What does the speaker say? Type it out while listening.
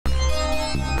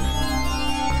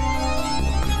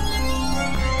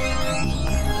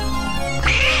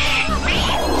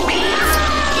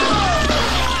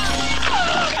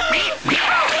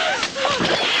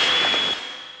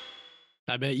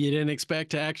bet you didn't expect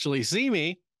to actually see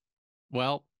me.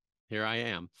 Well, here I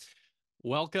am.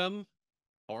 Welcome,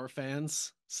 horror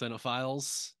fans,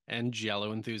 cinephiles, and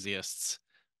Giallo enthusiasts.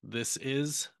 This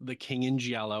is The King in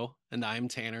Giallo, and I'm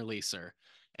Tanner Leeser.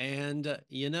 And,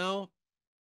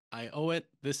 I owe it.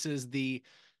 This is the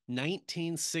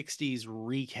 1960s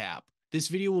recap. This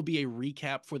video will be a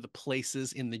recap for the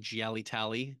places in the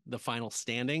GialliTally, the final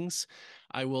standings.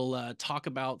 I will talk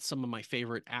about some of my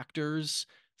favorite actors,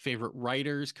 favorite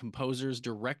writers, composers,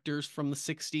 directors from the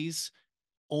 60s,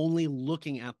 only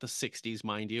looking at the 60s,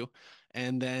 mind you.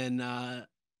 And then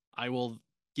I will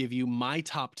give you my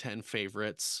top 10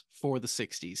 favorites for the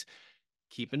 60s.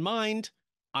 Keep in mind,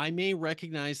 I may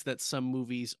recognize that some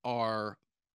movies are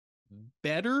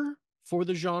better for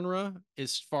the genre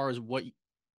as far as what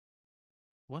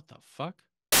the fuck?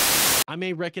 I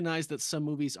may recognize that some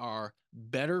movies are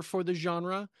better for the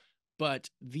genre, but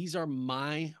these are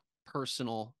my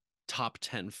personal top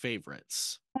 10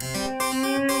 favorites.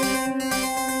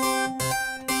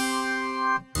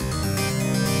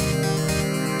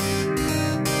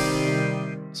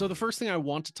 So the first thing I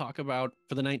want to talk about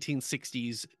for the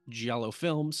 1960s Giallo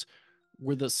films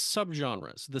were the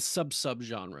subgenres, the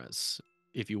sub-subgenres,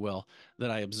 if you will, that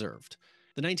I observed.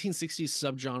 The 1960s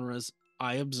subgenres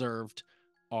I observed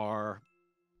are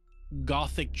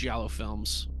Gothic Giallo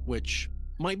films, which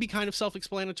might be kind of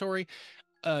self-explanatory.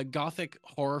 Gothic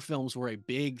horror films were a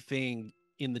big thing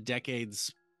in the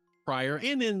decades prior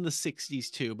and in the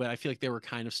 60s too, but I feel like they were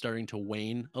kind of starting to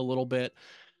wane a little bit.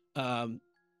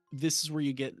 This is where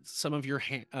you get some of your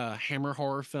Hammer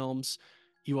horror films.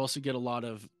 You also get a lot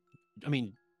of,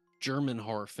 German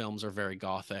horror films are very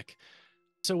Gothic.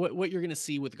 So what you're going to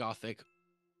see with Gothic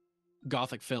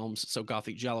films, so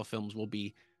Gothic Giallo films, will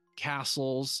be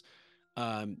castles,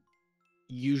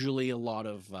 usually a lot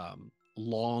of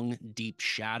long, deep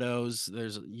shadows.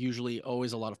 There's usually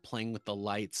always a lot of playing with the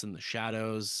lights and the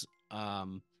shadows.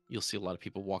 You'll see a lot of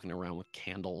people walking around with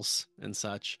candles and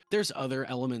such. There's other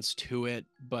elements to it,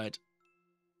 but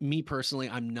me personally,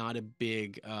 I'm not a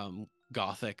big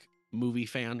Gothic movie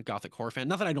fan, Gothic horror fan.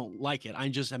 Not that I don't like it, I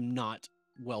just am not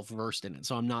well versed in it,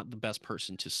 so I'm not the best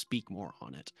person to speak more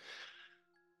on it.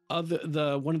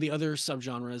 One of the other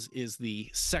subgenres is the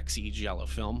sexy Giallo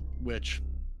film, which,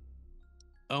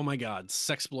 oh my God,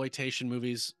 sexploitation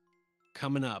movies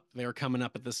coming up. They were coming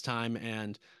up at this time,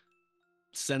 and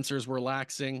censors were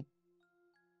laxing.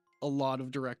 A lot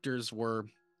of directors were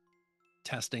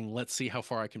testing, let's see how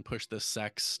far I can push this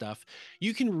sex stuff.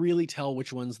 You can really tell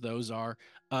which ones those are.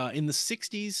 In the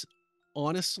 60s,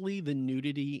 honestly, the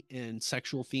nudity and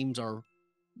sexual themes are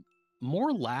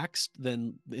more laxed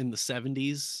than in the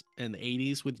 70s and the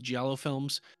 80s with Giallo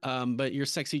films. But your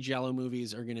sexy Giallo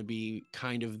movies are going to be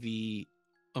kind of the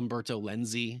Umberto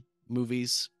Lenzi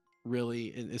movies,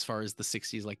 really, as far as the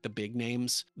 60s, like the big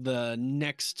names. The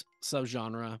next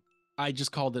subgenre, I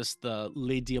just call this the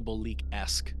Les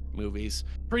Diaboliques-esque movies.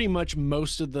 Pretty much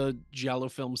most of the Giallo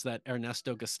films that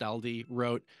Ernesto Gastaldi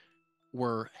wrote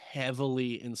were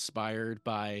heavily inspired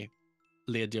by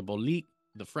Les Diaboliques,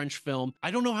 the French film. I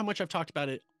don't know how much I've talked about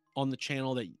it on the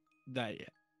channel that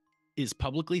is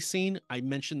publicly seen. I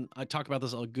talk about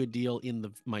this a good deal in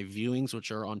my viewings, which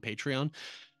are on Patreon.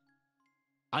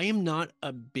 I am not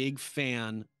a big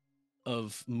fan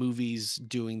of movies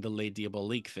doing the Les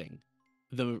Diaboliques thing.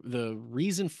 The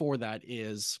reason for that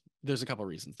is there's a couple of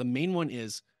reasons. The main one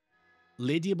is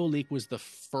Les Diaboliques was the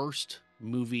first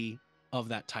movie of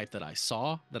that type that I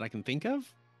saw that I can think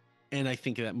of. And I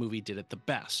think that movie did it the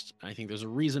best. I think there's a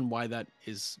reason why that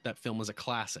film is a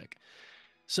classic.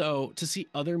 So to see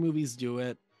other movies do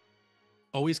it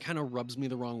always kind of rubs me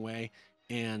the wrong way.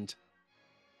 And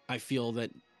I feel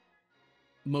that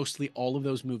mostly all of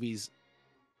those movies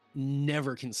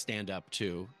never can stand up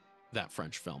to that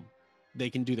French film. They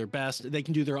can do their best. They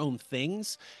can do their own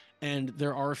things. And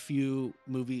there are a few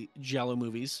Giallo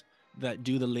movies that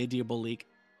do the Les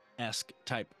Diaboliques-esque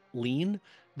type lean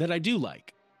that I do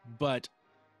like. But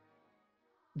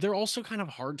they're also kind of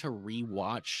hard to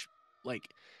rewatch. Like,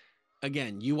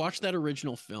 again, you watch that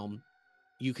original film,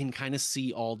 you can kind of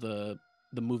see all the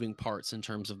moving parts in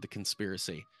terms of the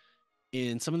conspiracy.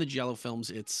 In some of the Giallo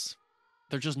films,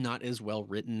 they're just not as well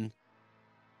written.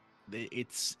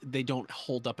 They don't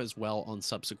hold up as well on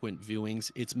subsequent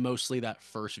viewings. It's mostly that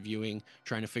first viewing,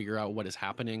 trying to figure out what is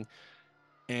happening.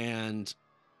 And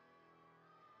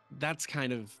that's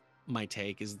kind of my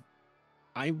take. Is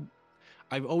I've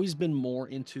always been more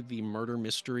into the murder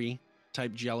mystery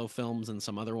type Giallo films than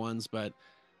some other ones, but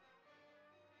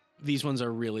these ones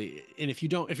are really, and if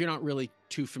you're not really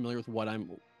too familiar with what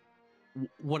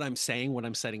I'm saying, what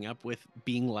I'm setting up with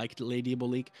being like Les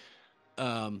Diaboliques,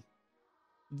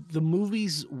 the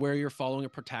movies where you're following a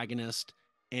protagonist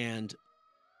and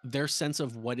their sense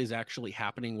of what is actually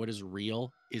happening, what is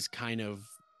real, is kind of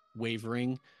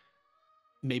wavering.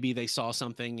 Maybe they saw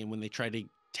something, and when they try to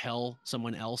tell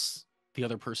someone else, the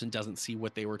other person doesn't see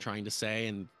what they were trying to say,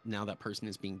 and now that person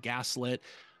is being gaslit.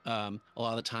 A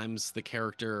lot of the times, the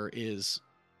character is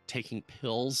taking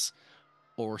pills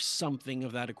or something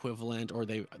of that equivalent, or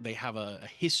they have a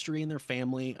history in their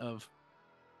family of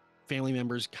family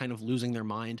members kind of losing their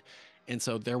mind, and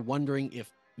so they're wondering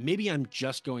if maybe I'm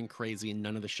just going crazy and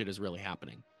none of the shit is really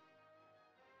happening.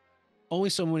 Only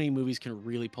so many movies can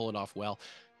really pull it off well,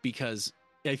 because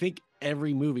I think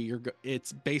every movie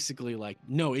it's basically like,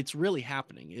 no, it's really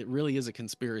happening. It really is a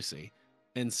conspiracy.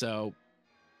 And so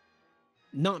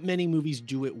not many movies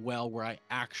do it well where I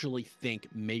actually think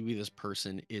maybe this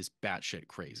person is batshit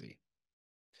crazy.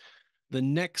 The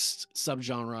next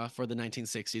subgenre for the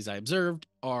 1960s I observed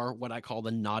are what I call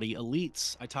the naughty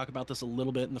elites. I talk about this a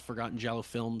little bit in the Forgotten Giallo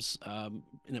films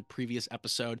in a previous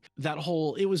episode.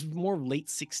 It was more late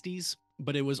 60s,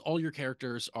 but it was all your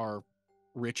characters are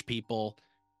rich people,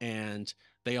 and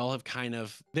they all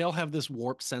have this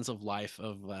warped sense of life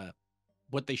of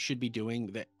what they should be doing.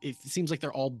 That it seems like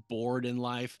they're all bored in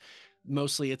life.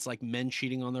 Mostly it's like men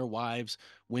cheating on their wives,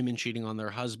 women cheating on their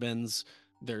husbands.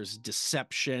 There's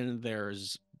deception,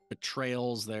 there's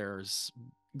betrayals, there's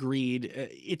greed.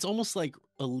 It's almost like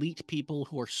elite people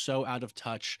who are so out of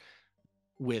touch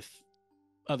with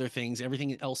other things.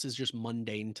 Everything else is just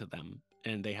mundane to them,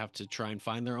 and they have to try and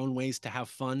find their own ways to have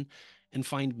fun and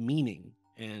find meaning.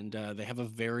 And they have a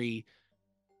very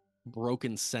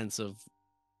broken sense of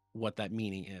what that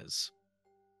meaning is.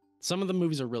 Some of the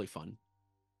movies are really fun.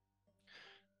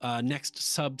 Next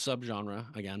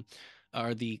subgenre again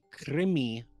are the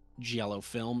krimi Giallo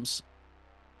films.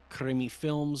 Krimi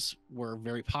films were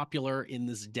very popular in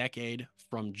this decade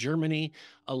from Germany.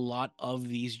 A lot of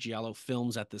these Giallo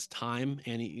films at this time,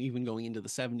 and even going into the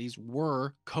 70s,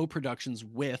 were co-productions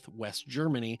with West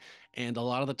Germany. And a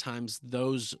lot of the times,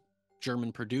 those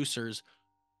German producers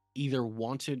either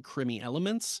wanted krimi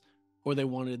elements or they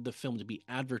wanted the film to be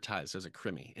advertised as a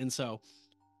krimi. And so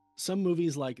some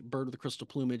movies like Bird with the Crystal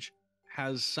Plumage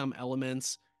has some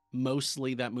elements.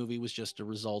 Mostly that movie was just a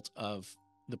result of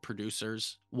the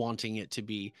producers wanting it to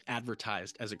be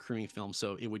advertised as a krimi film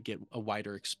so it would get a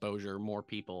wider exposure, more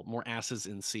people, more asses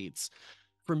in seats.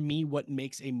 For me, what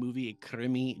makes a movie a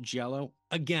krimi giallo,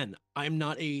 again, I'm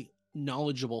not a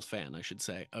knowledgeable fan, I should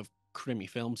say, of krimi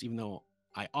films, even though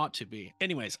I ought to be.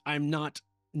 Anyways, I'm not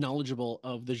knowledgeable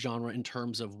of the genre in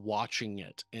terms of watching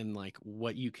it and like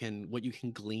what you can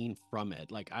glean from it.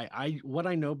 Like I what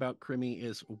I know about krimi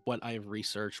is what I've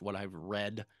researched, what I've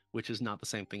read, which is not the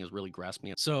same thing as really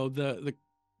grasping it. So the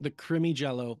krimi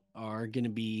giallo are going to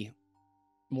be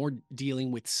more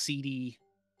dealing with seedy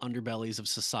underbellies of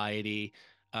society.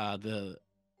 The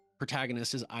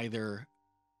protagonist is either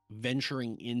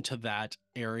venturing into that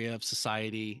area of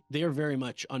society. They are very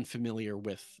much unfamiliar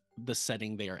with the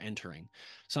setting they are entering.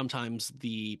 Sometimes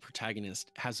the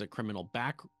protagonist has a criminal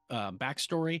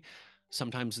backstory.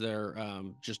 Sometimes they're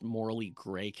just morally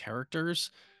gray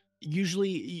characters. Usually,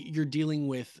 you're dealing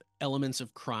with elements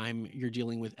of crime. You're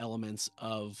dealing with elements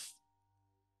of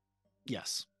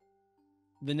yes.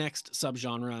 The next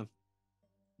subgenre,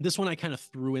 this one I kind of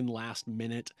threw in last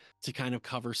minute to kind of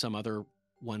cover some other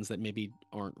ones that maybe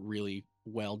aren't really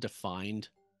well defined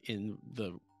in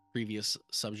the previous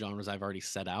subgenres I've already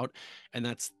set out, and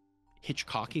that's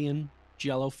Hitchcockian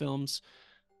giallo films.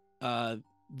 Uh,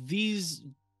 these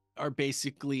are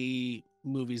basically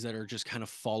movies that are just kind of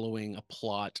following a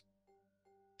plot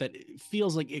that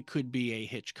feels like it could be a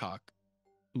Hitchcock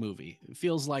movie. It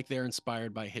feels like they're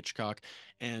inspired by Hitchcock,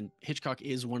 and Hitchcock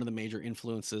is one of the major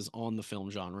influences on the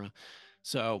film genre.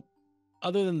 So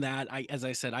other than that, as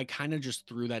I said, I kind of just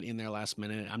threw that in there last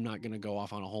minute. I'm not going to go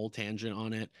off on a whole tangent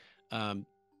on it. Um,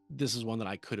 this is one that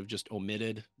I could have just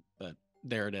omitted, but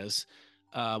there it is.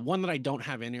 One that I don't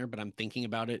have in here, but I'm thinking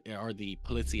about it, are the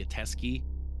polizieschi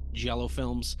giallo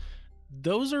films.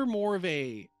 Those are more of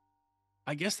a,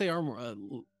 I guess they are more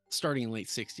starting in late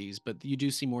 60s, but you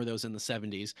do see more of those in the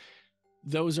 70s.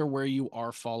 Those are where you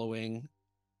are following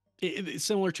it's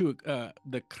similar to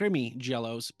the krimi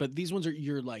giallos, but these ones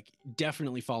you're like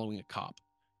definitely following a cop.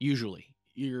 Usually,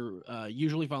 you're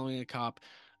usually following a cop,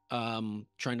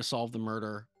 trying to solve the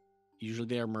murder. Usually,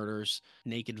 they are murders,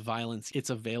 naked violence.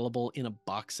 It's available in a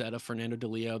box set of Fernando de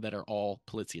Leo that are all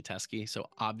polizieschi. So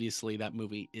obviously, that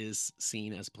movie is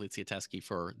seen as polizieschi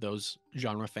for those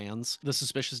genre fans. The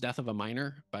Suspicious Death of a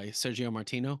Minor by Sergio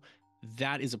Martino,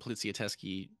 that is a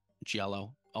polizieschi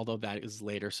giallo, although that is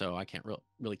later, so I can't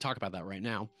really talk about that right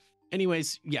now.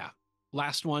 Anyways, yeah,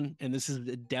 Last one, and this is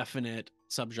the definite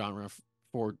subgenre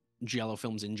for Giallo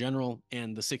films in general,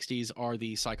 and the 60s are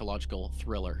the psychological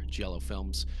thriller Giallo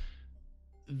films.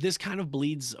 This kind of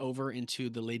bleeds over into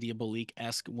the Les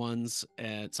Diaboliques-esque ones,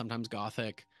 sometimes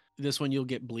gothic. This one you'll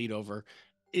get bleed over.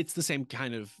 It's the same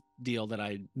kind of deal that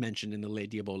I mentioned in the Les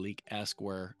Diaboliques-esque,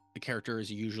 where the character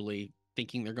is usually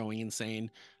thinking they're going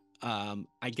insane.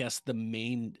 I guess the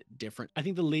main difference, I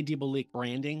think the Les Diaboliques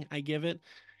branding I give it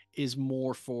is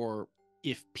more for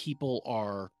if people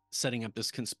are setting up this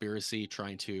conspiracy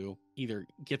trying to either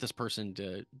get this person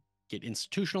to get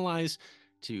institutionalized,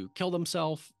 to kill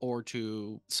themselves, or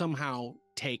to somehow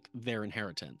take their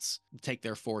inheritance, take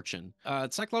their fortune.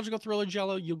 Psychological thriller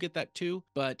Giallo, you'll get that too,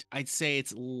 but I'd say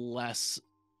it's less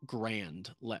grand.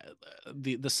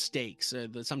 The stakes.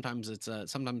 Sometimes it's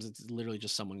literally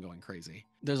just someone going crazy.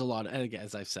 There's a lot.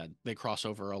 As I've said, they cross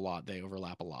over a lot. They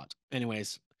overlap a lot.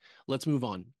 Anyways, let's move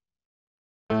on.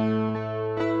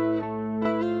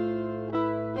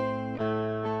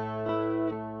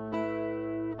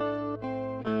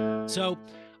 So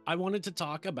I wanted to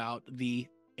talk about the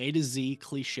A to Z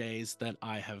cliches that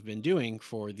I have been doing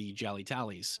for the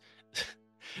GialliTallys.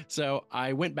 So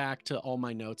I went back to all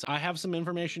my notes. I have some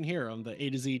information here on the A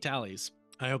to Z tallies.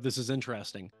 I hope this is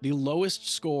interesting. The lowest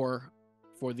score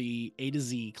for the A to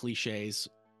Z cliches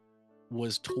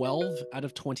was 12 out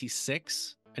of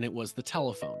 26, and it was the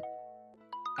telephone.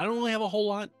 I don't really have a whole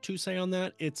lot to say on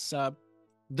that. It's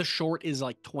the short is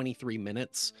like 23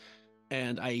 minutes,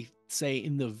 and I say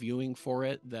in the viewing for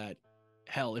it that,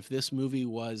 hell, if this movie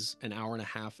was an hour and a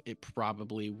half, it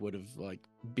probably would have like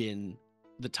been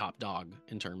the top dog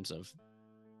in terms of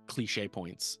cliche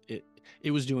points.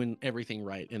 It was doing everything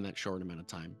right in that short amount of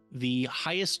time. The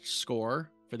highest score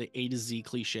for the A to Z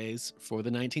cliches for the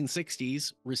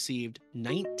 1960s received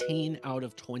 19 out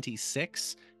of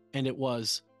 26, and it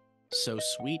was So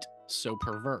Sweet, So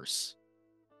Perverse.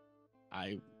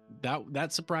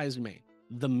 That surprised me.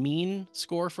 The mean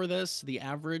score for this, the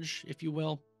average, if you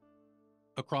will,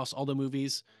 across all the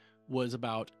movies was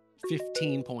about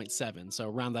 15.7. So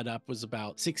round that up, was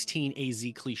about 16 AZ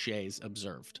cliches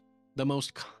observed. The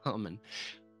most common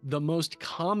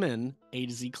A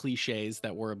to Z cliches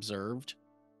that were observed,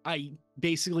 I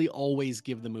basically always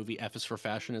give the movie F is for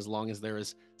fashion as long as there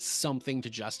is something to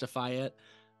justify it.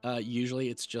 Usually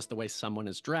it's just the way someone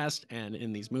is dressed, and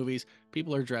in these movies,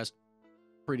 people are dressed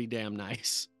pretty damn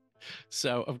nice.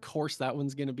 So of course that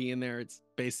one's going to be in there. It's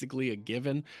basically a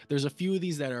given. There's a few of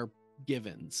these that are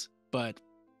givens, but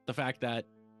the fact that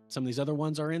some of these other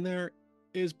ones are in there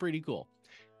is pretty cool.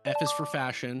 F is for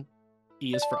fashion,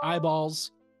 E is for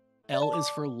eyeballs, L is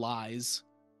for lies,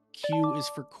 Q is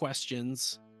for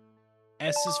questions,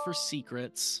 S is for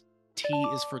secrets, T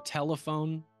is for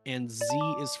telephone, and Z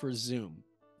is for Zoom.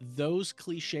 Those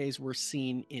cliches were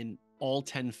seen in all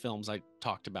 10 films I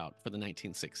talked about for the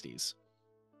 1960s.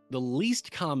 The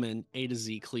least common A to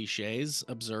Z cliches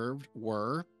observed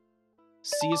were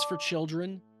C is for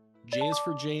children, J is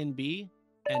for J and B,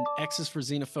 and X is for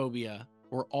xenophobia,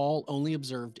 were all only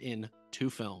observed in 2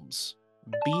 films.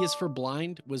 B is for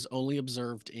blind was only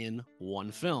observed in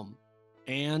 1 film.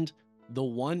 And the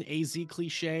one AZ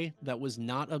cliche that was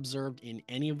not observed in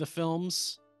any of the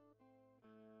films,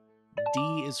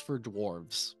 D is for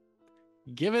dwarves.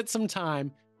 Give it some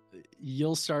time,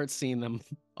 you'll start seeing them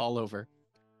all over.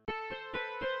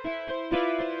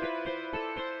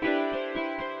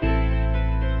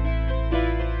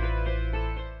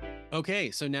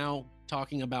 Okay, so now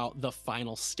talking about the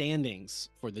final standings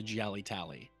for the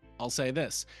GialliTally. I'll say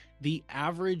this, the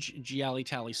average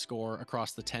GialliTally score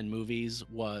across the 10 movies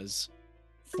was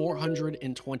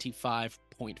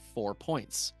 425.4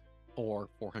 points, or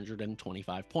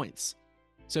 425 points.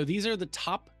 So these are the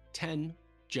top 10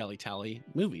 GialliTally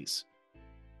movies.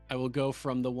 I will go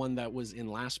from the one that was in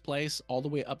last place all the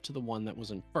way up to the one that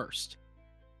was in first.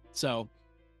 So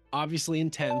obviously in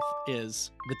 10th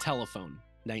is The Telephone,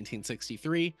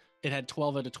 1963. It had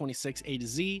 12 out of 26 A to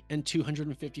Z and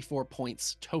 254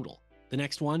 points total. The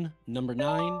next one, number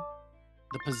 9,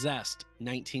 The Possessed,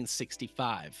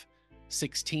 1965.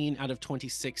 16 out of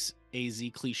 26 AZ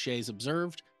cliches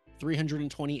observed,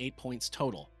 328 points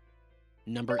total.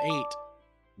 Number 8,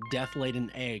 Death Laid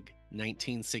an Egg,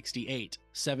 1968.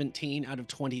 17 out of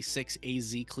 26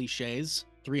 AZ cliches,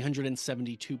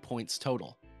 372 points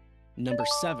total. Number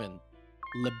 7,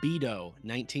 Libido,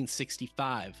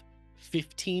 1965.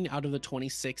 15 out of the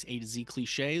 26 A to Z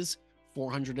cliches,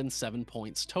 407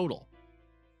 points total.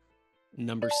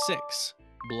 Number 6,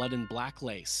 Blood and Black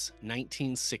Lace,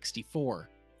 1964.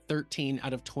 13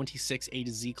 out of 26 A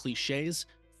to Z cliches,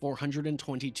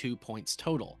 422 points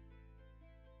total.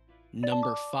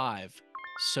 Number 5,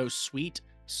 So Sweet,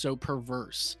 So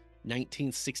Perverse,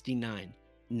 1969.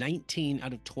 19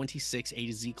 out of 26 A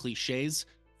to Z cliches,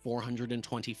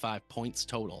 425 points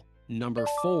total. Number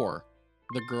 4,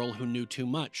 The Girl Who Knew Too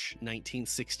Much,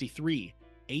 1963.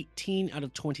 18 out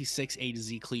of 26 A to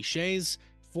Z cliches,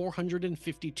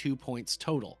 452 points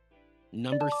total.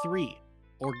 Number 3,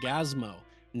 Orgasmo,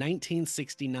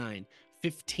 1969.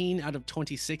 15 out of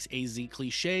 26 AZ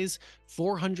cliches,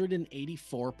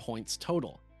 484 points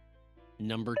total.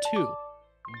 Number 2,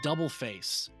 Double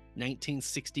Face,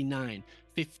 1969.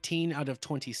 15 out of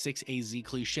 26 AZ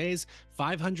cliches,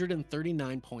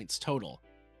 539 points total.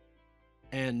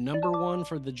 And number 1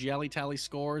 for the GialliTally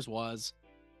scores was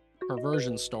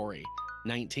Perversion Story,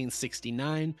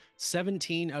 1969.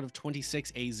 17 out of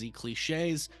 26 AZ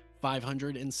cliches,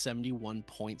 571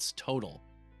 points total.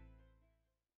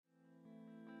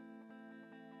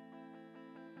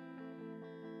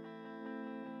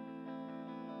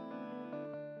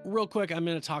 Real quick, I'm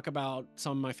going to talk about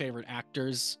some of my favorite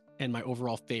actors and my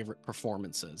overall favorite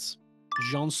performances.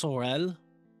 Jean Sorel,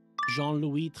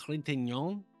 Jean-Louis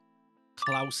Trintignant,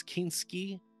 Klaus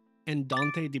Kinski, and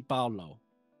Dante Di Paolo.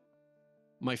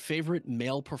 My favorite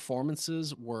male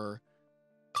performances were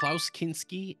Klaus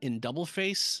Kinski in Double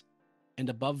Face, and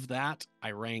above that,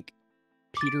 I rank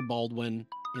Peter Baldwin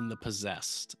in The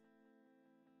Possessed.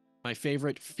 My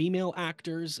favorite female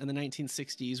actors in the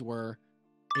 1960s were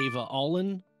Ava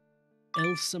Allen,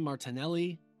 Elsa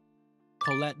Martinelli,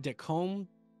 Colette Decombe,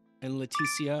 and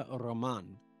Leticia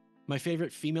Roman. My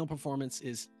favorite female performance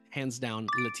is hands down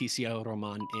Leticia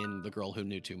Roman in The Girl Who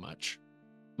Knew Too Much.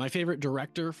 My favorite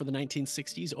director for the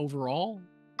 1960s overall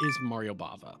is Mario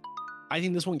Bava. I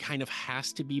think this one kind of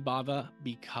has to be Bava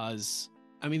because,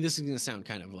 I mean, this is going to sound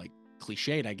kind of like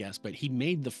cliched, I guess, but he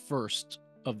made the first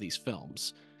of these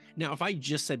films. Now, if I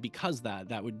just said because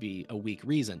that would be a weak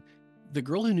reason. The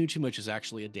Girl Who Knew Too Much is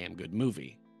actually a damn good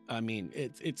movie. I mean,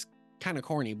 it's kind of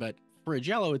corny, but for a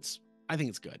Giallo, I think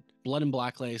it's good. Blood and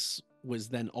Blacklace was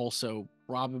then also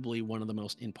probably one of the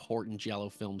most important Giallo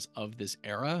films of this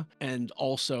era. And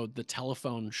also the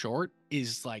telephone short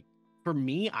is like, for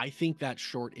me, I think that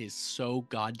short is so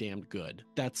goddamn good.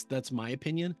 That's my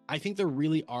opinion. I think there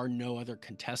really are no other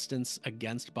contestants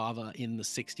against Bava in the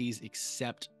 60s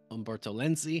except Umberto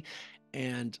Lenzi.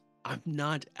 And I'm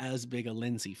not as big a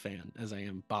Lenzi fan as I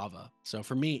am Bava. So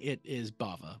for me, it is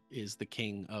Bava is the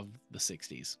king of the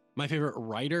 60s. My favorite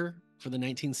writer for the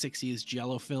 1960s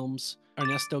Giallo films,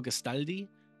 Ernesto Gastaldi,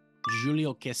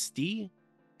 Giulio Questi,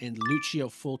 and Lucio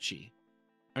Fulci.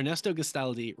 Ernesto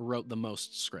Gastaldi wrote the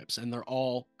most scripts, and they're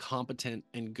all competent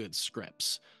and good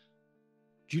scripts.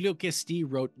 Giulio Questi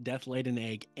wrote Death Laid an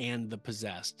Egg and The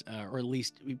Possessed, or at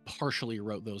least he partially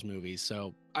wrote those movies.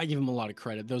 So I give him a lot of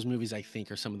credit. Those movies, I think,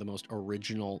 are some of the most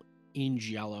original in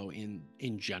Giallo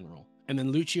in general. And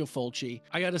then Lucio Fulci,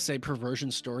 I gotta say, Perversion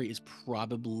Story is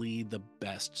probably the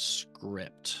best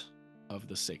script of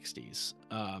the 60s.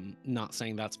 Not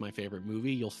saying that's my favorite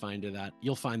movie. You'll find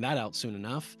that out soon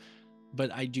enough.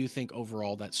 But I do think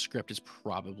overall that script is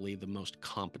probably the most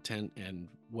competent and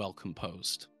well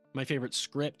composed. My favorite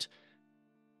script,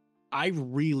 I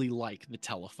really like The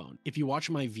Telephone. If you watch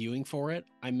my viewing for it,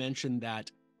 I mentioned that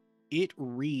it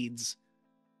reads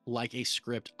like a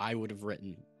script I would have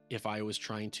written if I was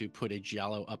trying to put a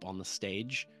Giallo up on the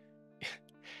stage.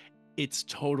 It's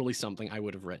totally something I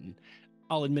would have written.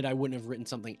 I'll admit I wouldn't have written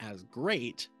something as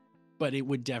great, but it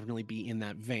would definitely be in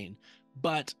that vein.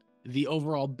 But the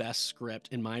overall best script,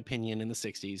 in my opinion, in the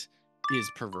 60s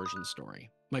is Perversion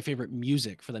Story. My favorite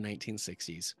music for the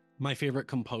 1960s. My favorite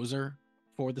composer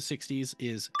for the 60s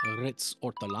is Ritz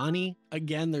Ortolani.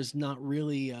 Again, there's not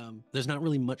really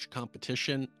much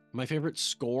competition. My favorite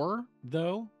score,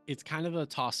 though, it's kind of a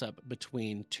toss-up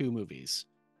between two movies,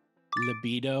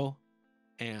 Libido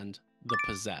and The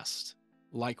Possessed.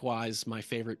 Likewise, my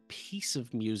favorite piece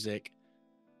of music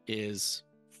is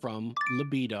from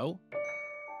Libido.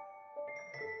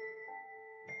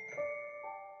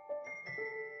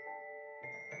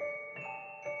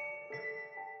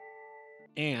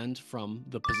 And from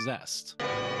The Possessed.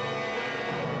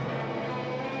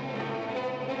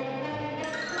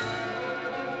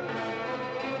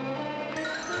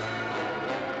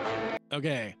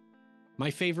 Okay,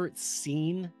 my favorite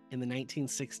scene in the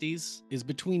 1960s is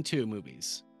between two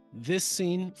movies. This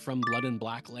scene from Blood and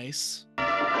Blacklace.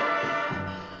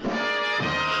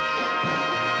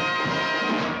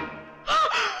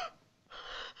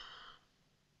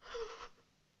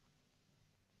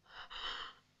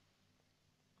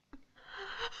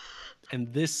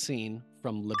 And this scene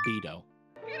from Libido.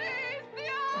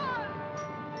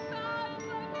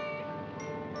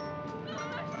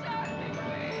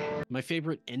 My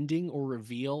favorite ending or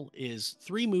reveal is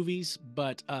 3 movies,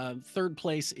 but third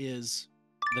place is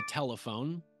The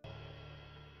Telephone.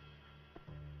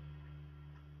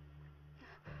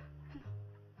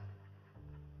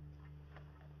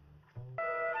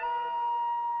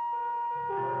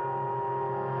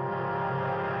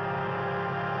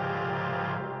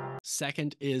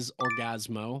 Second is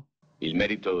Orgasmo. Il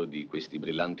merito di questi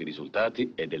brillanti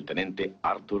risultati è del tenente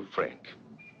Arthur Frank,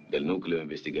 del nucleo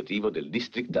investigativo del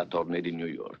District Attorney di New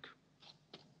York.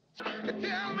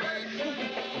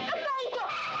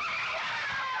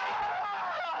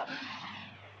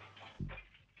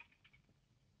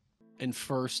 And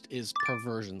first is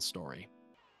Perversion Story.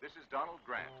 This is Donald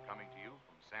Grant coming to you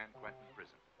from San Quentin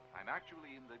Prison. I'm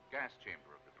actually in the gas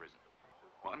chamber of the prison.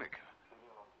 Monica.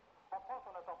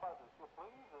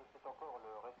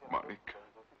 Monica.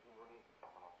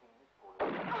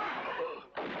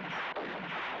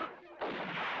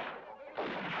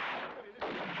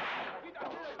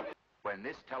 When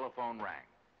this telephone rang,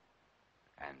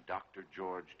 and Dr.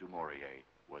 George Du Maurier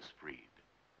was freed.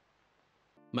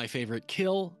 My favorite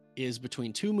kill is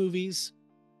between 2 movies.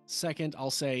 Second,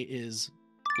 I'll say, is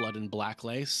Blood and Black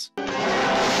Lace.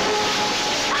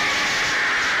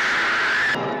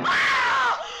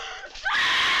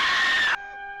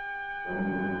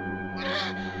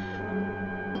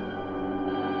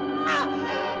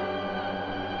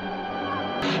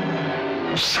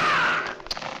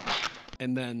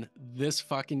 And then this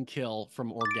fucking kill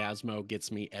from Orgasmo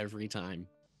gets me every time.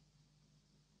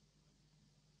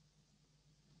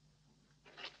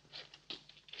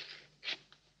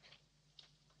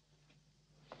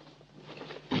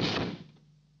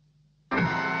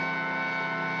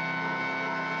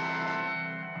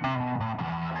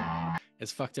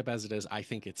 As fucked up as it is, I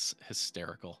think it's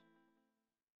hysterical.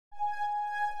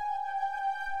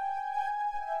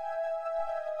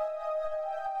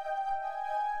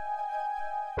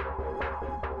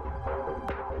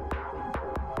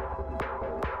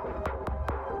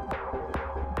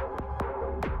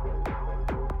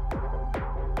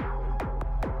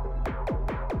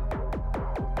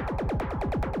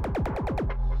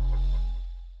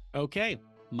 Okay,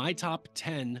 my top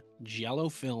 10 Giallo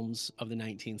films of the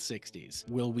 1960s.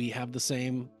 Will we have the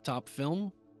same top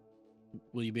film?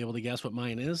 Will you be able to guess what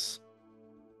mine is?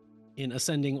 In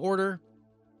ascending order,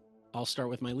 I'll start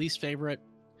with my least favorite.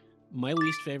 My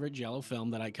least favorite Giallo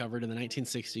film that I covered in the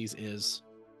 1960s is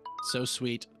So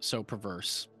Sweet, So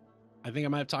Perverse. I think I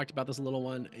might have talked about this a little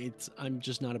one. I'm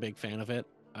just not a big fan of it.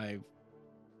 I've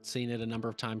seen it a number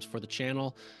of times for the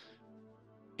channel.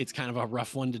 It's kind of a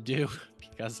rough one to do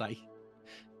because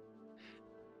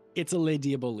it's a Les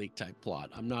Diaboliques type plot.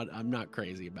 I'm not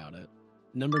crazy about it.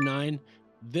 Number 9,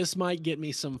 this might get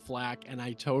me some flack, and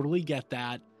I totally get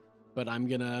that, but I'm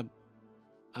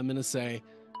gonna say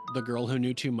The Girl Who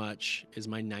Knew Too Much is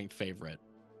my 9th favorite.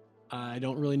 I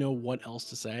don't really know what else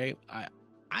to say.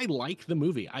 I like the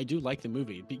movie. I do like the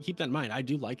movie. But keep that in mind. I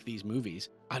do like these movies.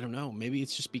 I don't know. Maybe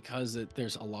it's just because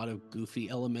there's a lot of goofy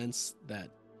elements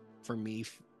that, for me,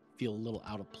 feel a little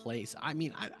out of place. I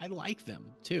mean, I like them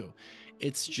too.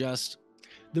 It's just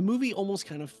the movie almost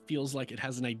kind of feels like it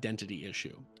has an identity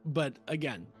issue. But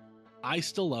again, I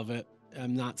still love it.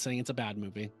 I'm not saying it's a bad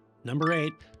movie. Number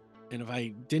 8, and if I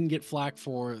didn't get flack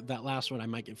for that last one, I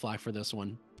might get flack for this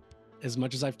one. As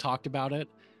much as I've talked about it,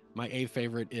 my 8th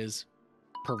favorite is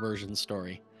Perversion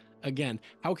Story. Again,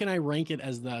 how can I rank it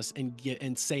as thus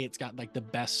and say it's got like the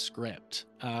best script?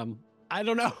 I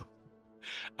don't know.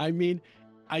 I mean,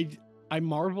 I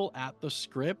marvel at the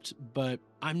script, but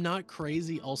I'm not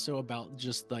crazy also about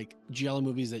just like Giallo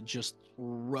movies that just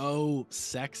throw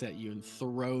sex at you and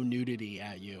throw nudity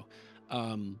at you.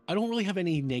 I don't really have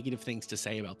any negative things to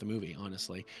say about the movie,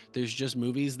 honestly. There's just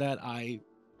movies that I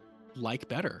like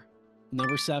better.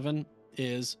 Number 7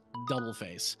 is Double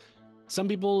Face. Some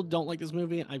people don't like this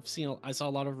movie. I saw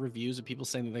a lot of reviews of people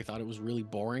saying that they thought it was really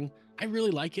boring. I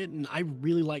really like it, and I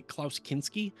really like Klaus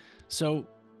Kinski. So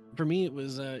for me,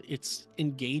 it's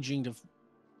engaging to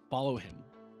follow him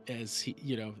as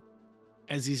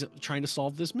he's trying to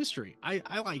solve this mystery.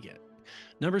 I like it.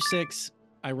 Number 6,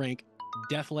 I rank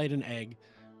Death Laid an Egg.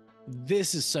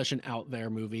 This is such an out there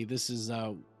movie. This is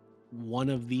one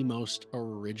of the most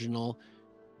original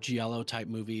Giallo type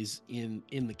movies in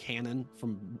the canon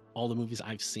from all the movies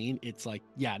I've seen. It's like,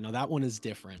 yeah, no, that one is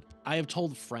different. I have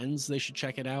told friends they should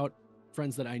check it out.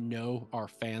 Friends that I know are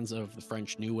fans of the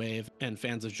French New Wave and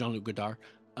fans of Jean-Luc Godard.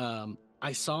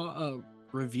 I saw a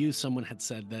review. Someone had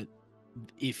said that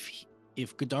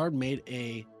if Godard made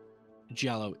a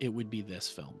Giallo, it would be this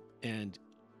film. And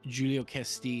Giulio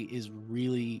Questi is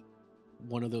really,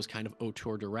 one of those kind of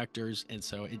auteur directors, and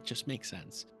so it just makes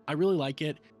sense. I really like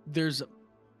it. There's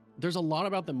a lot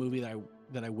about the movie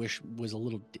that I wish was a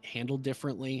little handled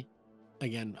differently.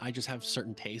 Again, I just have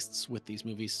certain tastes with these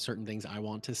movies, certain things I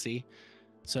want to see.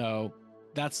 So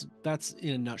that's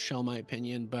in a nutshell my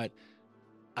opinion. But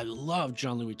I love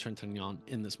Jean-Louis Trintignant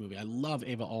in this movie. I love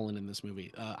Eva Olin in this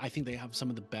movie. I think they have some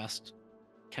of the best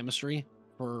chemistry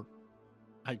for,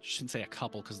 I shouldn't say a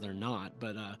couple because they're not,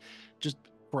 but just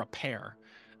for a pair,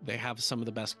 they have some of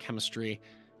the best chemistry.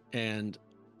 And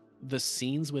the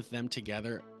scenes with them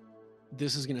together,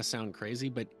 this is going to sound crazy,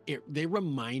 but they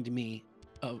remind me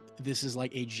of, this is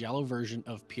like a Giallo version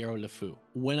of Pierrot Le Fou.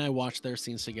 When I watch their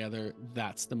scenes together,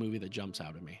 that's the movie that jumps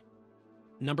out at me.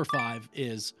 Number 5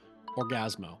 is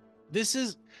Orgasmo. This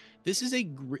is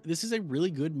a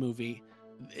really good movie.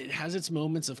 It has its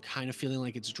moments of kind of feeling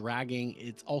like it's dragging.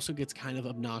 It also gets kind of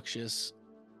obnoxious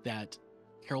that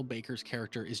Carol Baker's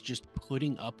character is just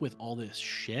putting up with all this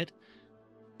shit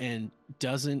and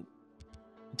doesn't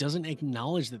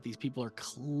acknowledge that these people are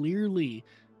clearly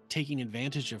taking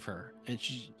advantage of her, and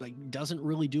she like doesn't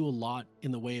really do a lot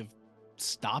in the way of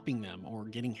stopping them or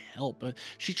getting help. But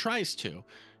she tries to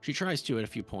at a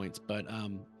few points, but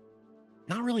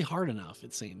not really hard enough,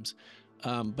 it seems.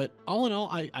 But all in all,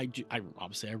 I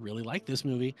obviously I really like this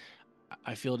movie.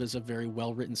 I feel it is a very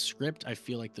well written script. I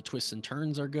feel like the twists and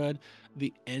turns are good.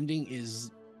 The ending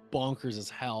is bonkers as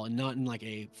hell, and not in like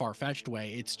a far-fetched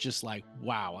way. It's just like,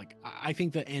 wow, like I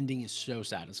think the ending is so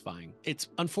satisfying. It's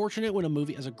unfortunate when a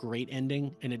movie has a great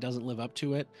ending and it doesn't live up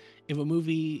to it. If a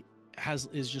movie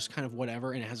is just kind of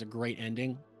whatever and it has a great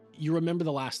ending, you remember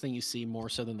the last thing you see more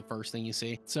so than the first thing you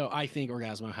see. So I think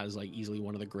Orgasmo has like easily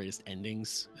one of the greatest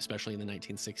endings, especially in the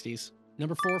 1960s.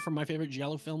 Number 4 from my favorite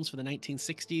Giallo films for the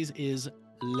 1960s is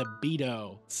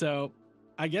Libido. So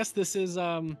I guess this is,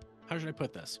 how should I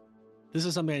put this? This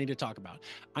is something I need to talk about.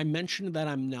 I mentioned that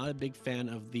I'm not a big fan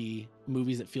of the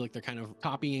movies that feel like they're kind of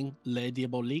copying Le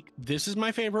Diabolique. This is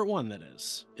my favorite one that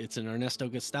is. It's an Ernesto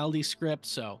Gastaldi script,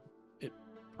 so it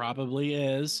probably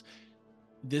is.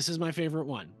 This is my favorite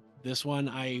one. This one,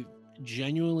 I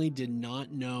genuinely did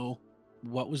not know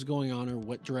what was going on or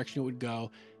what direction it would go.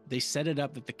 They set it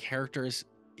up that the character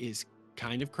is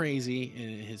kind of crazy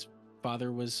and his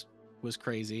father was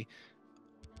crazy.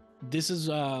 This is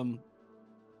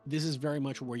very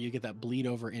much where you get that bleed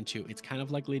over into, it's kind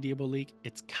of like Le Diabolique.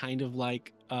 It's kind of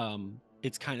like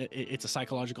it's a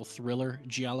psychological thriller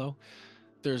Giallo.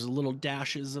 There's little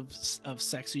dashes of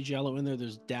sexy Giallo in there.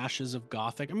 There's dashes of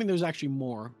gothic. I mean, there's actually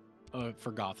more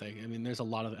for gothic. I mean, there's a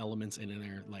lot of elements in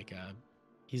there, like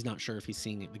he's not sure if he's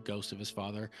seeing the ghost of his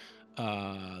father,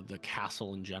 the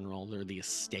castle in general, or the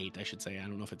estate, I should say. I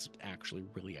don't know if it's actually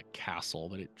really a castle,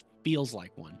 but it feels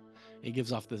like one. It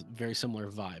gives off the very similar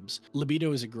vibes.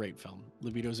 Libido is a great film.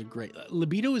 Libido is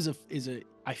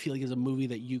I feel like is a movie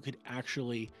that you could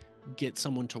actually get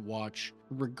someone to watch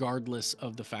regardless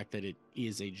of the fact that it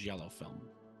is a Giallo film.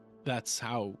 That's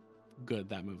how good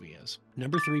that movie is.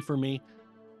 Number 3 for me,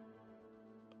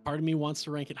 part of me wants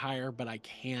to rank it higher, but I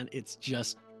can't. It's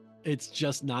just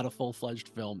not a full-fledged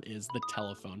film, is The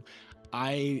Telephone.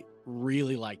 I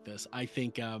really like this. I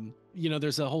think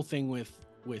there's a whole thing with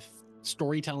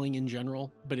storytelling in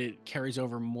general, but it carries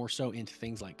over more so into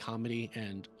things like comedy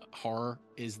and horror,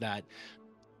 is that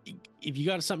if you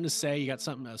got something to say, you got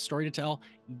a story to tell,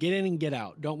 get in and get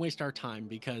out. Don't waste our time,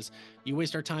 because you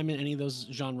waste our time in any of those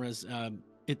genres,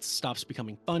 it stops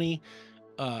becoming funny.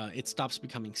 It stops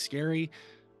becoming scary.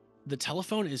 The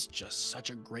Telephone is just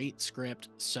such a great script,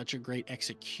 such a great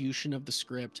execution of the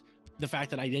script. The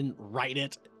fact that I didn't write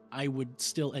it, I would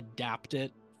still adapt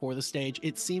it for the stage.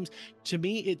 It seems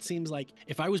like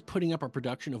if I was putting up a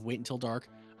production of Wait Until Dark,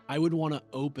 I would want to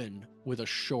open with a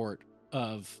short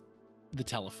of The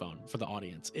Telephone for the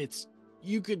audience.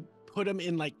 You could put them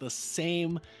in like the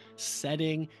same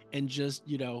setting and just,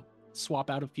 swap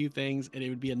out a few things, and it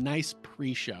would be a nice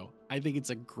pre-show. I think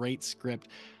it's a great script.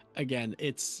 Again,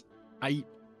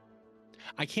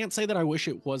 I can't say that I wish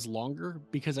it was longer,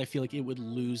 because I feel like it would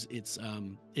lose its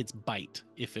bite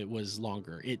if it was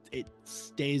longer. It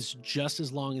stays just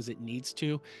as long as it needs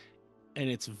to, and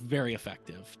it's very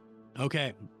effective.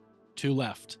 Okay, 2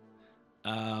 left.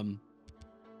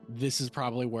 This is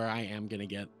probably where I am going to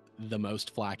get the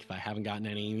most flack if I haven't gotten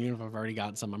any. Even if I've already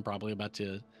gotten some, I'm probably about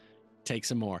to take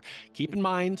some more. Keep in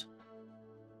mind,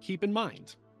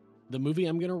 the movie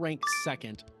I'm going to rank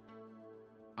second,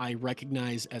 I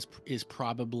recognize is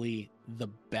probably the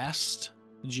best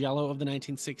Giallo of the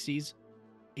 1960s.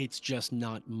 It's just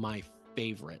not my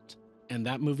favorite. And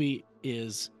that movie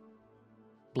is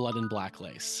Blood and Black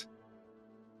Lace.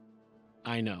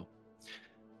 I know.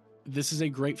 This is a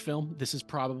great film. This is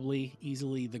probably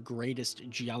easily the greatest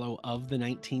Giallo of the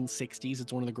 1960s.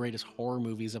 It's one of the greatest horror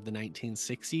movies of the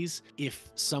 1960s.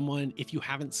 If you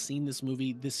haven't seen this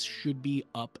movie, this should be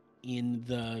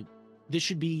this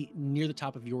should be near the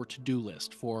top of your to-do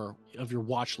list of your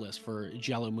watch list for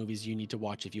Giallo movies you need to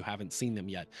watch if you haven't seen them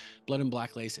yet. Blood and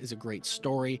Black Lace is a great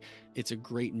story. It's a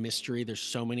great mystery. There's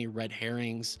so many red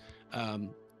herrings.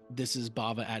 This is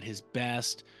Bava at his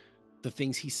best. The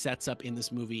things he sets up in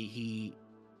this movie,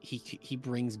 he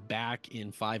brings back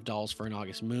in $5 for an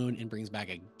August Moon and brings back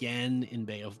again in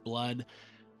Bay of Blood.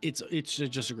 It's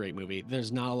just a great movie.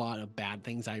 There's not a lot of bad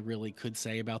things I really could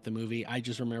say about the movie. I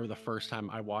just remember the first time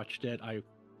I watched it, I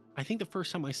think the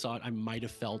first time I saw it, I might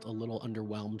have felt a little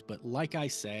underwhelmed, but like I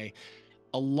say,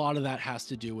 a lot of that has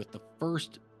to do with the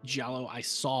first Giallo I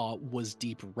saw was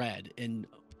Deep Red, and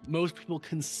most people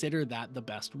consider that the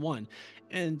best one.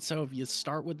 And so if you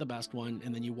start with the best one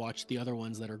and then you watch the other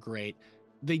ones that are great,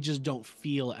 they just don't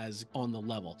feel as on the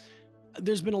level.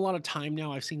 There's been a lot of time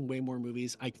now. I've seen way more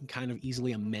movies. I can kind of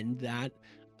easily amend that.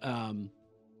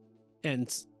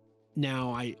 And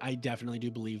now I definitely do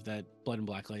believe that Blood and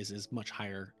Black Lace is much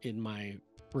higher in my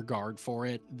regard for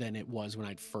it than it was when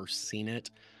I'd first seen it.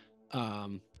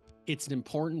 It's an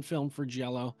important film for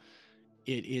Giallo.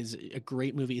 It is a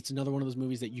great movie. It's another one of those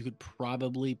movies that you could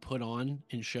probably put on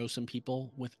and show some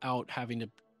people without having to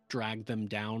drag them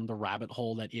down the rabbit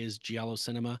hole that is Giallo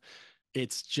cinema.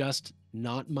 It's just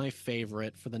not my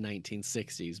favorite for the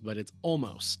 1960s, but it's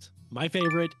almost. My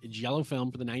favorite Giallo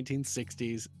film for the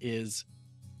 1960s is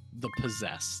The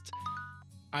Possessed.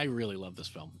 I really love this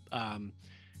film.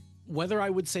 Whether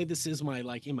I would say this is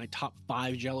in my top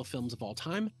 5 Giallo films of all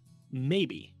time,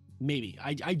 maybe.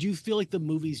 I do feel like the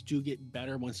movies do get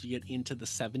better once you get into the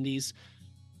 70s.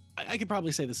 I could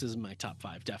probably say this is my top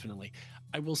 5, definitely.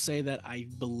 I will say that I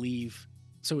believe,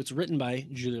 so it's written by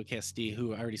Giulio,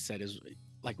 who I already said is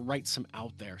writes some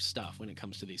out there stuff when it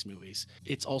comes to these movies.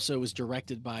 It's also was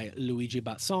directed by Luigi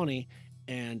Bazzoni,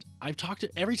 and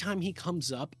every time he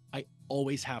comes up, I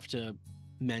always have to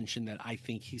mention that I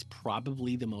think he's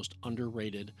probably the most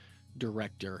underrated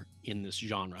director in this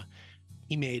genre.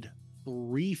 He made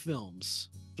 3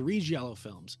 Giallo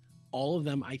films. All of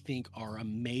them, I think, are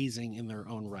amazing in their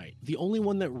own right. The only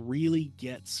one that really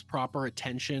gets proper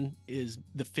attention is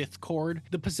The Fifth Chord.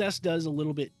 The Possessed does a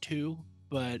little bit too,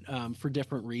 but for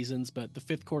different reasons. But The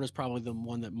Fifth Chord is probably the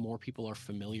one that more people are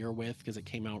familiar with because it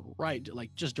came out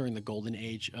just during the golden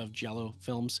age of Giallo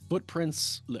films.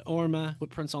 Footprints, L'Orma,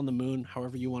 Footprints on the Moon,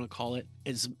 however you want to call it,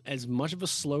 is as much of a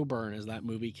slow burn as that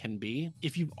movie can be.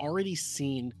 If you've already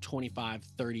seen 25,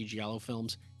 30 Giallo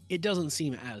films, it doesn't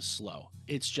seem as slow.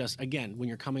 It's just, again, when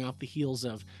you're coming off the heels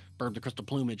of Burn the Crystal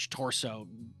Plumage, Torso,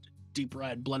 Deep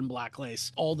Red, Blood and Black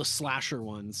Lace, all the slasher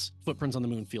ones, Footprints on the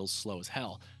Moon feels slow as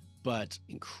hell. But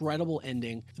incredible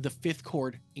ending. The Fifth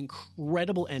Chord,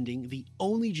 incredible ending. The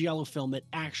only Giallo film that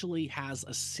actually has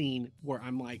a scene where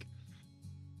I'm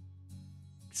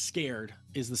scared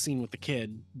is the scene with the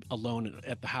kid alone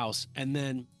at the house. And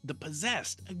then The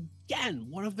Possessed, again,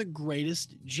 one of the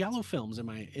greatest Giallo films in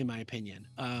my opinion.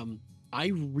 I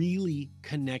really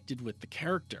connected with the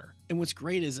character, and what's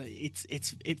great is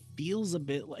it feels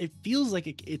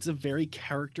like it's a very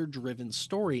character driven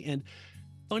story. And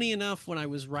funny enough, when I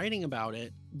was writing about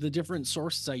it, the different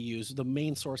sources I use, the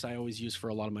main source I always use for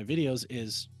a lot of my videos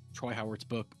is Troy Howard's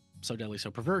book, So Deadly,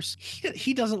 So Perverse.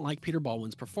 He doesn't like Peter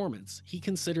Baldwin's performance. He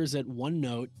considers it one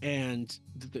note, and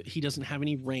he doesn't have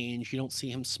any range. You don't see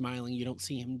him smiling. You don't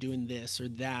see him doing this or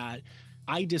that.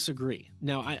 I disagree.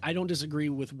 Now, I don't disagree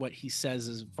with what he says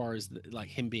as far as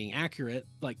him being accurate.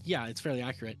 Yeah, it's fairly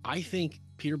accurate. I think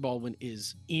Peter Baldwin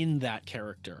is in that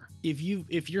character. If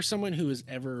you're someone who has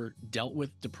ever dealt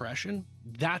with depression,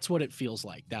 that's what it feels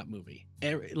like, that movie.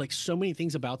 So many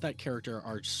things about that character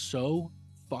are so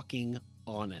fucking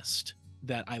honest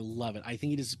that I love it. I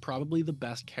think it is probably the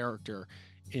best character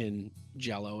in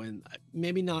Giallo, and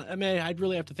maybe not. I'd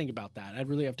really have to think about that. I'd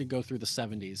really have to go through the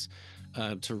 70s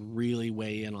to really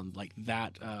weigh in on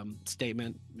that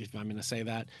statement, if I'm going to say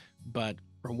that. But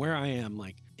from where I am,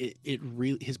 it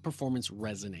really, his performance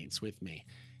resonates with me.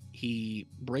 He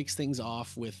breaks things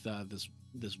off with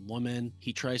this woman.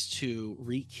 He tries to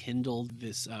rekindle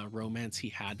this romance he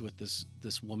had with this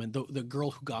woman, the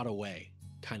girl who got away,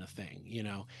 kind of thing,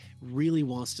 really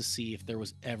wants to see if there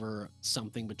was ever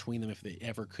something between them, if they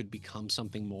ever could become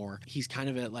something more. He's kind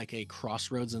of at a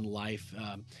crossroads in life.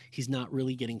 He's not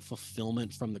really getting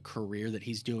fulfillment from the career that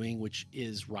he's doing, which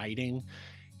is writing.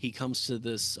 He comes to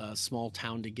this small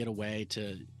town to get away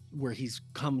to where he's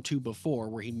come to before,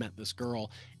 where he met this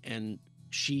girl, and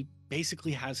she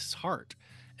basically has his heart.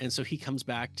 And so he comes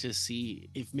back to see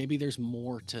if maybe there's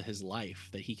more to his life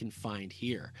that he can find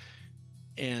here.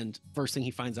 And first thing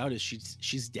he finds out is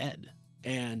she's dead.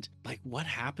 And like, what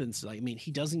happens? Like, I mean,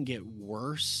 he doesn't get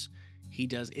worse.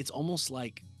 It's almost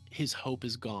like his hope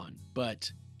is gone,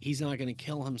 but he's not going to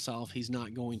kill himself. He's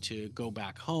not going to go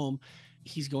back home.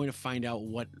 He's going to find out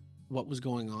what was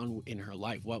going on in her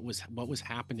life, what was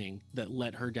happening that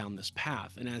led her down this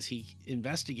path. And as he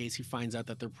investigates, he finds out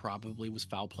that there probably was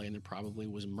foul play and there probably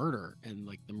was murder, and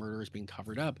like the murder is being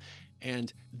covered up.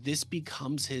 And this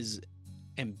becomes his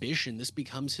ambition. This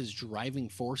becomes his driving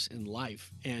force in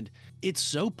life. And it's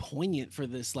so poignant for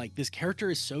this. Like, this character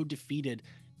is so defeated,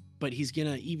 but he's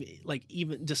gonna,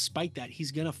 even despite that,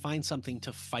 he's gonna find something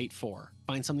to fight for,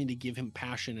 find something to give him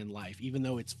passion in life, even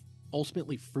though it's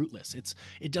ultimately fruitless.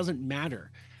 It doesn't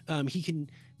matter.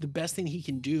 The best thing he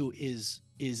can do is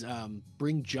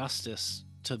bring justice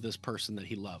to this person that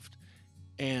he loved.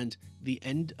 And the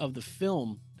end of the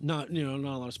film, not a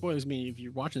lot of spoilers. I mean, if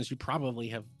you're watching this, you probably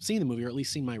have seen the movie or at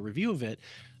least seen my review of it.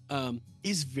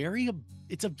 It's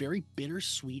a very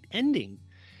bittersweet ending.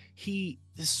 He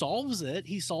solves it.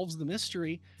 He solves the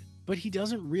mystery, but he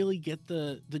doesn't really get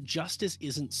the justice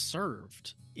isn't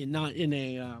served. Not in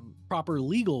a proper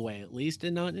legal way, at least,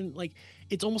 and not in, like,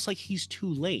 it's almost like he's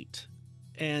too late.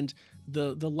 And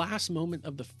the last moment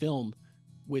of the film,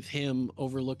 with him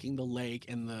overlooking the lake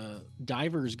and the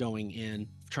divers going in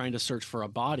trying to search for a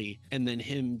body, and then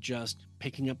him just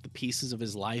picking up the pieces of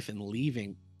his life and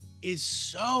leaving, is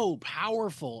so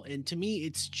powerful. And to me,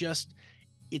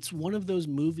 it's one of those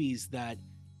movies that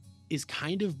is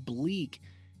kind of bleak,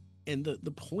 and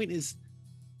the point is,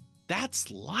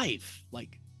 that's life.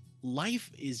 Like,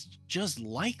 life is just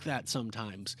like that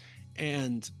sometimes.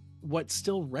 And what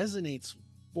still resonates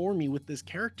for me with this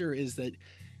character is that,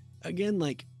 again,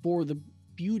 like, for the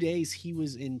few days he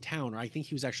was in town, or I think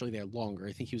he was actually there longer.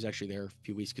 I think he was actually there a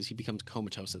few weeks, because he becomes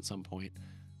comatose at some point,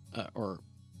 or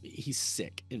he's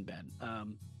sick in bed.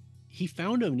 He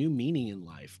found a new meaning in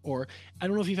life, or I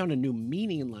don't know if he found a new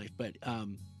meaning in life, but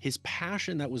his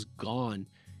passion that was gone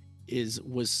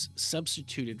was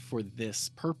substituted for this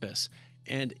purpose.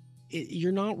 And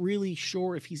you're not really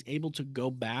sure if he's able to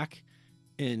go back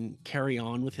and carry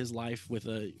on with his life with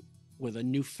a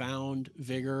newfound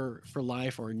vigor for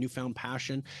life or a newfound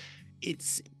passion.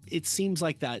 It seems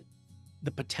like that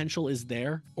the potential is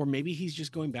there, or maybe he's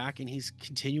just going back and he's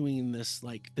continuing in this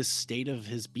state of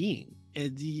his being.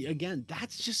 And again,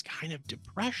 that's just kind of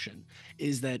depression,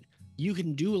 is that you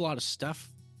can do a lot of stuff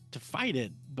to fight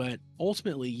it, but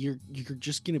ultimately you're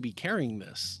just going to be carrying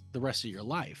this the rest of your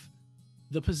life.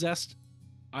 The Possessed,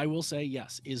 I will say,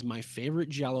 yes, is my favorite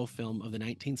Giallo film of the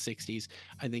 1960s.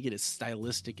 I think it is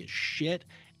stylistic as shit.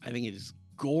 I think it is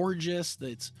gorgeous.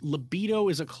 Libido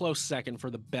is a close second for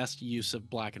the best use of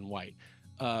black and white.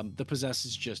 The Possessed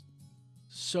is just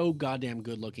so goddamn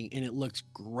good looking, and it looks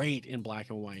great in black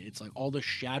and white. It's like all the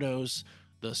shadows,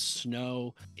 the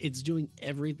snow, it's doing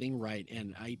everything right.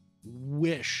 And I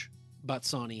wish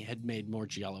Bazzoni had made more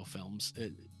Giallo films.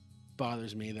 It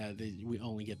bothers me that we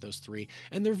only get those three,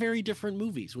 and they're very different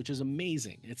movies, which is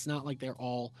amazing. It's not like they're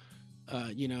all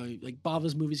like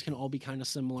Bava's movies can all be kind of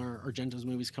similar, Argento's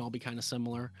movies can all be kind of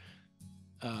similar.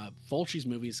 Fulci's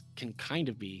movies can kind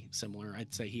of be similar.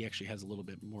 I'd say he actually has a little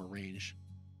bit more range,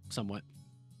 somewhat.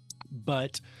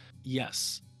 But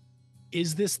yes,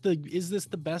 is this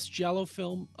the best Giallo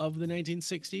film of the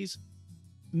 1960s?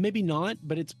 Maybe not,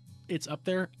 but it's up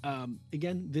there.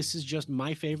 Again, this is just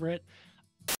my favorite.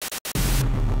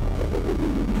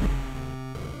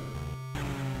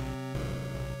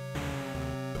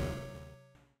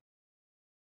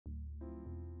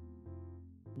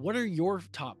 What are your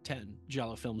top 10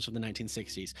 Giallo films from the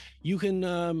 1960s? You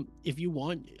can, if you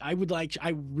want, I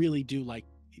really do like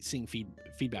seeing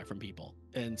feedback from people.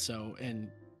 And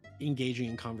engaging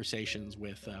in conversations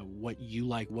with what you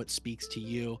like, what speaks to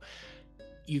you.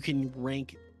 You can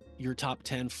rank your top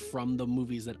 10 from the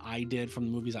movies that I did, from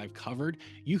the movies I've covered.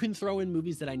 You can throw in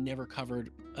movies that I never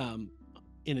covered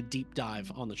in a deep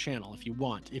dive on the channel if you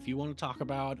want. If you want to talk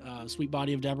about Sweet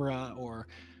Body of Deborah or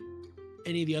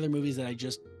any of the other movies that I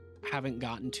just haven't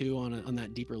gotten to on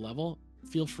that deeper level,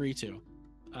 feel free to.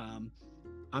 I'm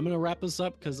gonna wrap this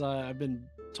up because I've been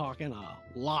talking a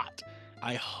lot.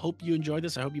 I hope you enjoyed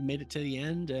this. I hope you made it to the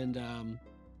end, and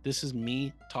this is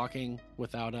me talking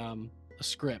without a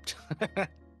script.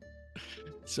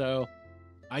 So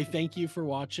I thank you for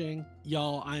watching,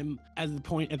 y'all. I'm at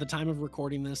the time of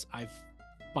recording this, I've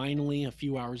finally, a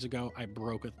few hours ago, I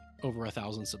broke over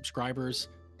 1,000 subscribers.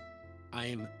 I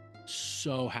am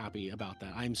so happy about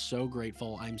that. I'm so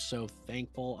grateful. I'm so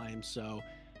thankful. I'm so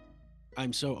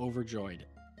overjoyed.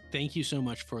 Thank you so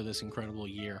much for this incredible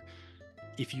year.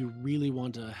 If you really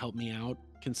want to help me out,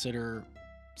 consider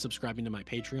subscribing to my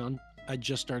Patreon. I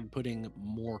just started putting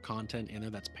more content in there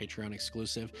that's Patreon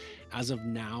exclusive. As of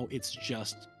now, it's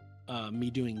just me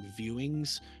doing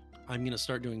viewings. I'm going to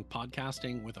start doing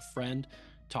podcasting with a friend,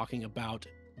 talking about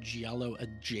Giallo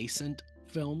adjacent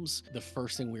films. The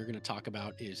first thing we're going to talk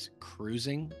about is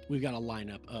cruising. We've got a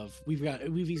lineup of, we've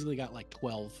easily got like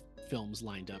 12 films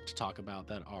lined up to talk about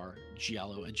that are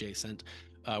Giallo adjacent.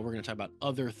 We're going to talk about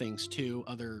other things too,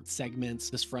 other segments.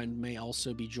 This friend may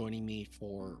also be joining me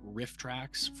for riff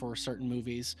tracks for certain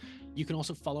movies. You can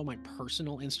also follow my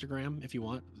personal Instagram if you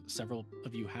want. Several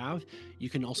of you have. You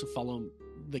can also follow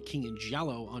The King in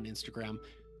Giallo on Instagram.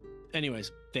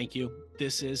 Anyways, thank you.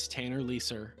 This is Tanner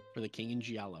Leeser for The King in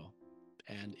Giallo.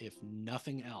 And if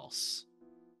nothing else,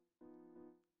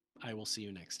 I will see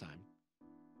you next time.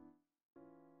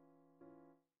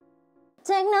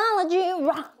 Technology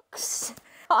rocks.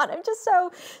 God, I'm just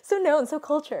so known, so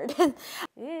cultured.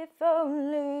 If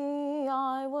only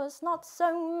I was not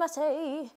so messy.